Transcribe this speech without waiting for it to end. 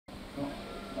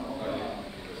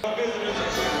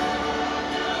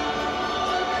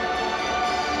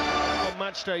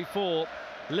match day 4.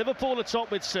 Liverpool are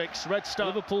top with 6. Red Star.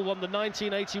 Liverpool won the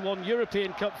 1981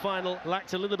 European Cup final.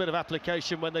 Lacked a little bit of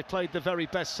application when they played the very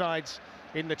best sides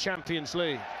in the Champions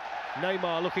League.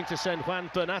 Neymar looking to send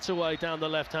Juan Bernat away down the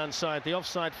left-hand side. The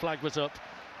offside flag was up.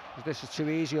 This is too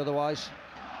easy otherwise.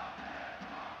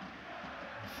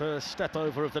 First step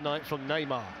over of the night from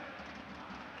Neymar.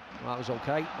 That was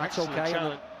okay. That's Excellent okay.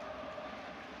 challenge.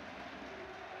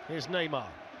 Here's Neymar.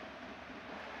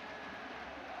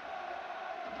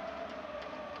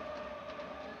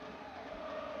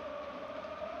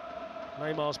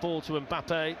 Neymar's ball to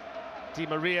Mbappe. Di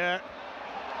Maria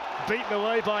beaten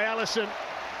away by Alisson.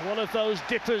 One of those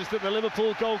dippers that the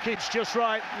Liverpool goalkeeper's just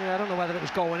right. Yeah, I don't know whether it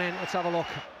was going in. Let's have a look.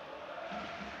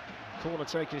 Corner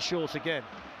taken short again.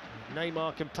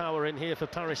 Neymar can power in here for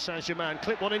Paris Saint-Germain.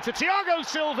 Clip one into Thiago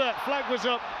Silva. Flag was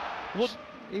up.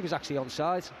 He was actually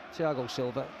onside, Thiago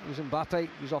Silva. It was Mbappe,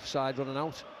 he was offside running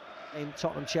out. In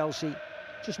Tottenham, Chelsea,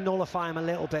 just nullify him a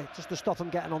little bit, just to stop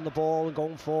him getting on the ball and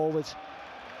going forwards.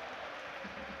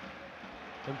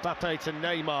 Mbappe to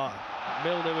Neymar.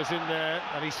 Milner was in there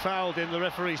and he's fouled in. The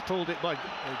referee's pulled it back.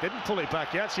 He didn't pull it back,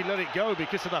 he actually let it go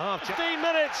because of the half. 15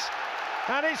 minutes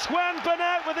and it's Juan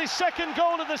Bernat with his second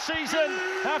goal of the season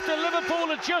after Liverpool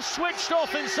had just switched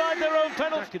off inside their own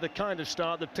penalty. Exactly the kind of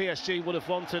start that PSG would have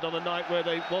wanted on a night where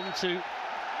they want to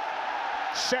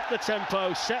set the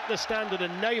tempo, set the standard,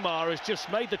 and Neymar has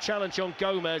just made the challenge on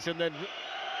Gomez, and then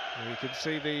you can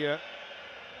see the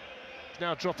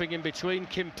now dropping in between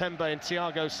Kimpembe and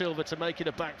Thiago Silva to make it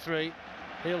a back three.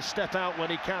 He'll step out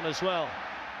when he can as well,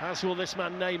 as will this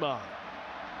man Neymar.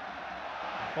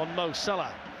 On Mo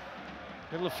Salah.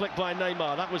 Little flick by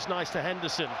Neymar, that was nice to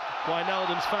Henderson.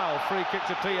 Wijnaldum's foul, free kick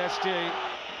to PSG.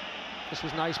 This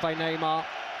was nice by Neymar.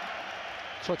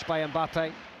 Touch by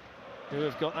Mbappe. Who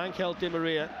have got Angel Di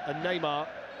Maria and Neymar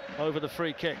over the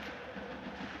free kick.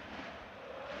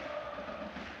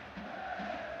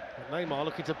 Neymar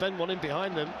looking to bend one in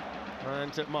behind them,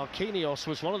 and Marquinhos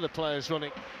was one of the players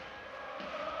running.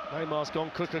 Neymar's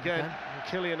gone cook again. And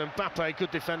Kylian Mbappe,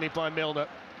 good defending by Milner.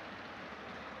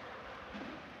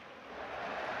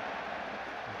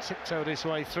 He tiptoed his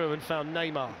way through and found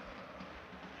Neymar.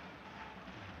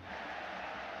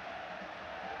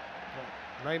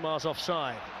 Neymar's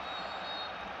offside.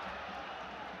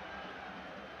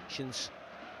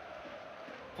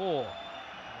 Four.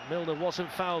 Milner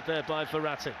wasn't fouled there by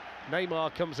Verratti.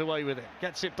 Neymar comes away with it,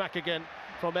 gets it back again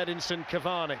from Edinson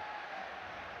Cavani.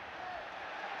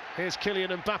 Here's Kylian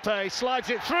Mbappe,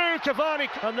 slides it through, Cavani,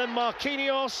 and then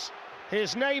Marquinhos.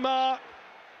 Here's Neymar,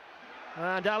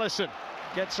 and Alisson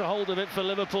gets a hold of it for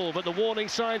Liverpool, but the warning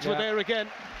signs were there again.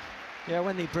 Yeah,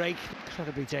 when they break,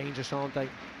 incredibly dangerous, aren't they?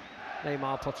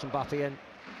 Neymar puts Mbappe in.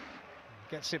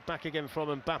 Gets it back again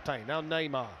from Mbappe, now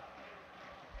Neymar.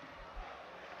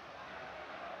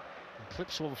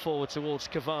 Clips one forward towards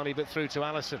Cavani, but through to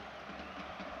Alisson.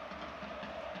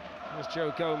 There's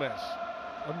Joe Gomez.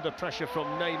 Under pressure from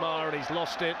Neymar, and he's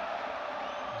lost it.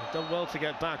 He's done well to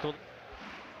get back on.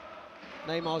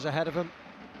 Neymar's ahead of him,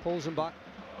 pulls him back.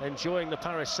 Enjoying the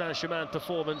Paris Saint-Germain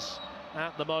performance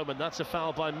at the moment. That's a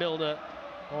foul by Milner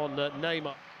on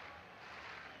Neymar.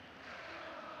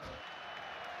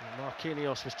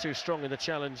 Marquinhos was too strong in the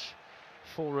challenge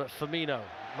for Firmino.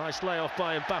 Nice layoff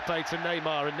by Mbappe to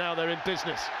Neymar, and now they're in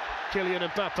business. Kylian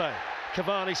Mbappe,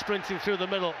 Cavani sprinting through the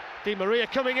middle. Di Maria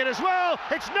coming in as well.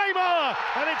 It's Neymar,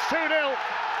 and it's 2-0.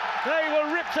 They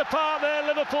were ripped apart there,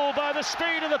 Liverpool, by the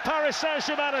speed of the Paris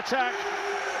Saint-Germain attack.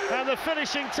 And the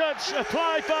finishing touch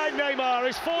applied by Neymar,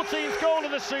 his 14th goal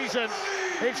of the season.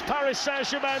 It's Paris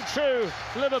Saint-Germain 2,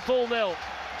 Liverpool 0.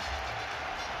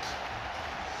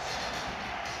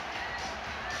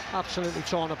 Absolutely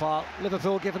torn apart.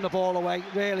 Liverpool giving the ball away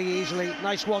really easily.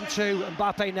 Nice 1-2,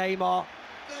 Mbappe, Neymar.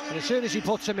 And as soon as he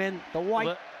puts him in, the white...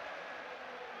 Well,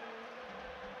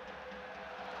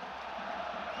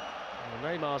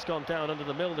 Neymar's gone down under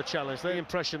the Milner challenge. The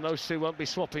impression those two won't be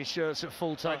swapping shirts at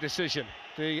full-time decision.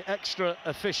 The extra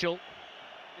official,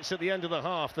 it's at the end of the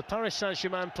half. The Paris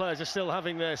Saint-Germain players are still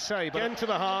having their say, but into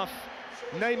the half,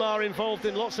 Neymar involved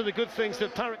in lots of the good things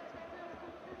that Paris...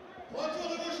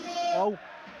 Oh,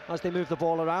 as they move the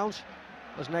ball around,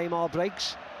 as Neymar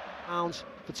breaks, and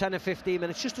for 10 or 15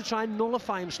 minutes, just to try and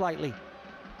nullify him slightly.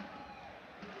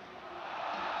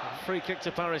 Free kick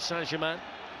to Paris Saint-Germain.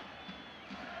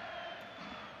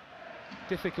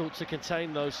 Difficult to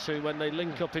contain those two when they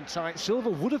link up in tight. Silva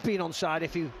would have been onside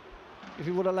if he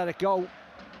would have let it go.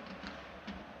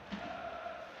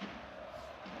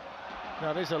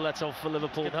 Now there's a let-off for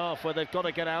Liverpool in half, where they've got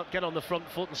to get out, get on the front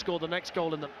foot and score the next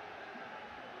goal in the...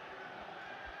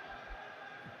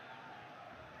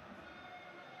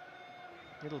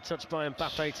 Little touch by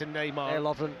Mbappe to Neymar. Hey,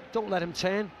 Lovren, don't let him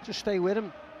turn, just stay with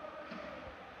him.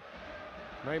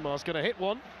 Neymar's going to hit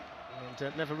one,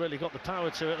 and never really got the power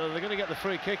to it. They're going to get the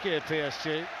free kick here,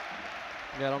 PSG.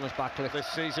 Yeah, on his back clip. This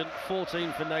season,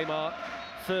 14 for Neymar,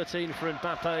 13 for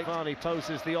Mbappe. Varney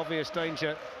poses the obvious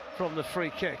danger from the free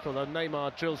kick, although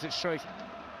Neymar drills it straight.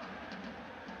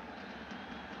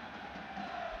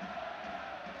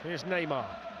 Here's Neymar.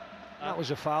 That was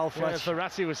a foul, Fletch. Yeah,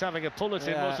 Verratti was having a pull at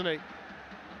him, wasn't he?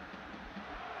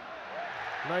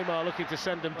 Neymar looking to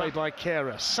send him by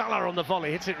Kera. Salah on the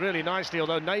volley, hits it really nicely,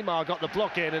 although Neymar got the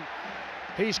block in and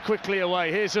he's quickly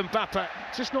away. Here's Mbappe.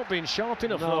 Just not been sharp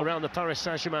enough around the Paris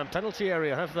Saint-Germain penalty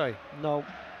area, have they? No.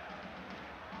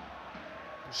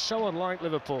 So unlike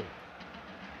Liverpool.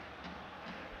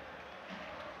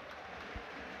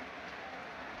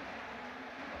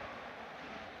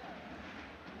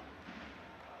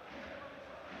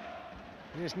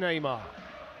 Here's Neymar.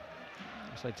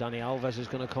 Looks like Dani Alves is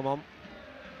going to come on.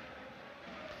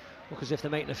 Look as if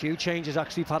they're making a few changes,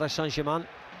 actually, Paris Saint-Germain.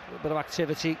 A bit of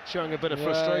activity. Showing a bit of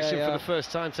frustration for the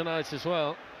first time tonight as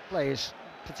well. Players,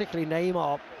 particularly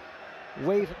Neymar,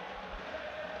 waving.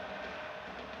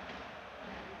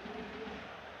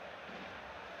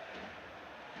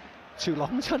 Too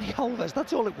long, Dani Alves,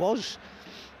 that's all it was.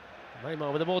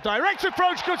 Neymar with a more direct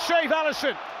approach, good save,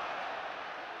 Alisson.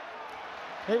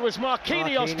 It was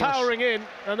Marquinhos powering in,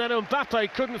 and then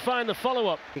Mbappe couldn't find the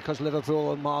follow-up. Because Liverpool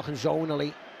are marking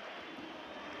zonally.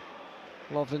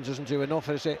 Lovren doesn't do enough,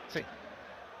 is it?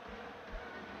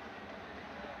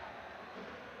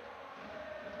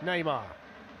 Neymar.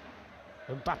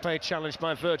 Mbappe challenged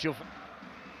by Virgil.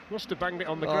 Must have banged it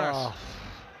on the grass.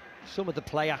 Some of the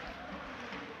player.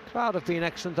 Crowd have been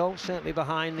excellent though, certainly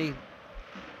behind the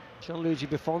Gianluigi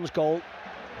Buffon's goal.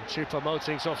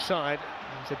 Choupo-Moting's offside.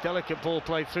 It's a delicate ball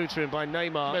played through to him by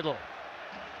Neymar. Middle.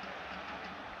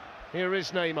 Here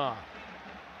is Neymar.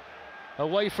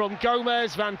 Away from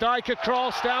Gomez, Van Dijk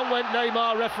across, down went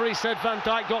Neymar. Referee said Van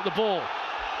Dijk got the ball.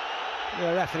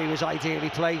 The referee was ideally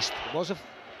placed. Yeah,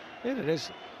 it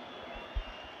is.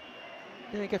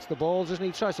 Yeah, he gets the ball, doesn't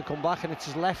he? Tries to come back, and it's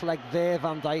his left leg there.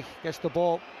 Van Dijk gets the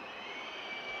ball.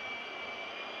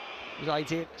 It was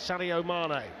ideal. Sadio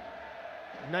Mane.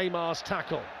 Neymar's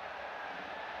tackle.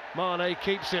 Mane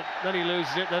keeps it, then he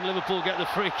loses it, then Liverpool get the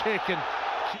free kick, and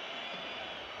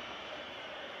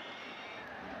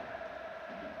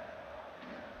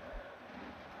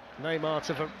Neymar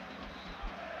to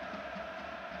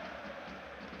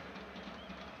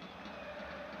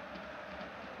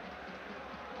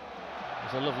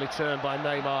It's a lovely turn by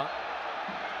Neymar.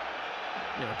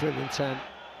 Yeah, brilliant turn.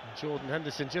 Jordan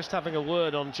Henderson just having a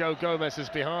word on Joe Gomez's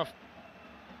behalf.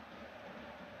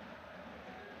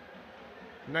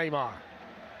 Neymar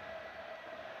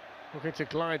looking to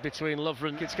glide between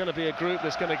Lovren. It's going to be a group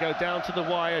that's going to go down to the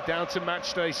wire, down to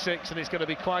match day 6, and it's going to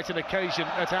be quite an occasion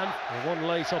at hand. One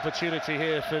late opportunity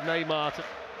here for Neymar.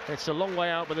 It's a long way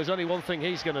out, but there's only one thing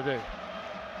he's going to do.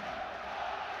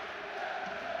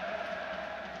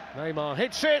 Neymar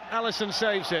hits it, Alisson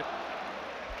saves it.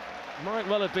 Might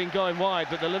well have been going wide,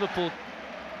 but the Liverpool...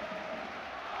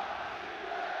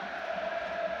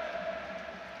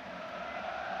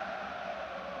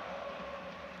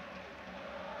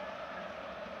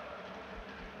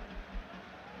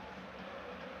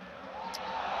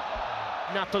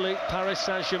 Napoli, Paris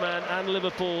Saint-Germain and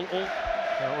Liverpool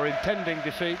or impending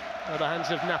defeat at the hands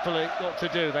of Napoli. What to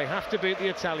do? They have to beat the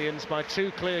Italians by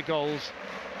 2 clear goals.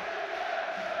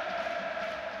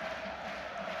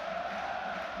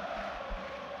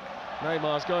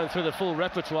 Neymar's going through the full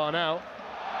repertoire now.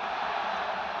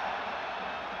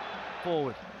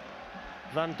 Forward.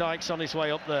 Van Dijk's on his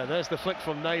way up there. There's the flick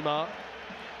from Neymar.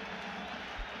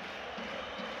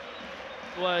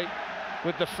 Way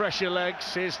with the fresher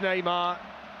legs. Here's Neymar.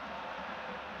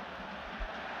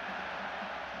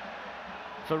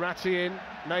 Verratti in.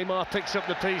 Neymar picks up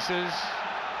the pieces.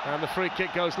 And the free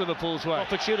kick goes Liverpool's way.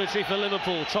 Opportunity for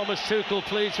Liverpool. Thomas Tuchel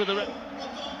pleads with the...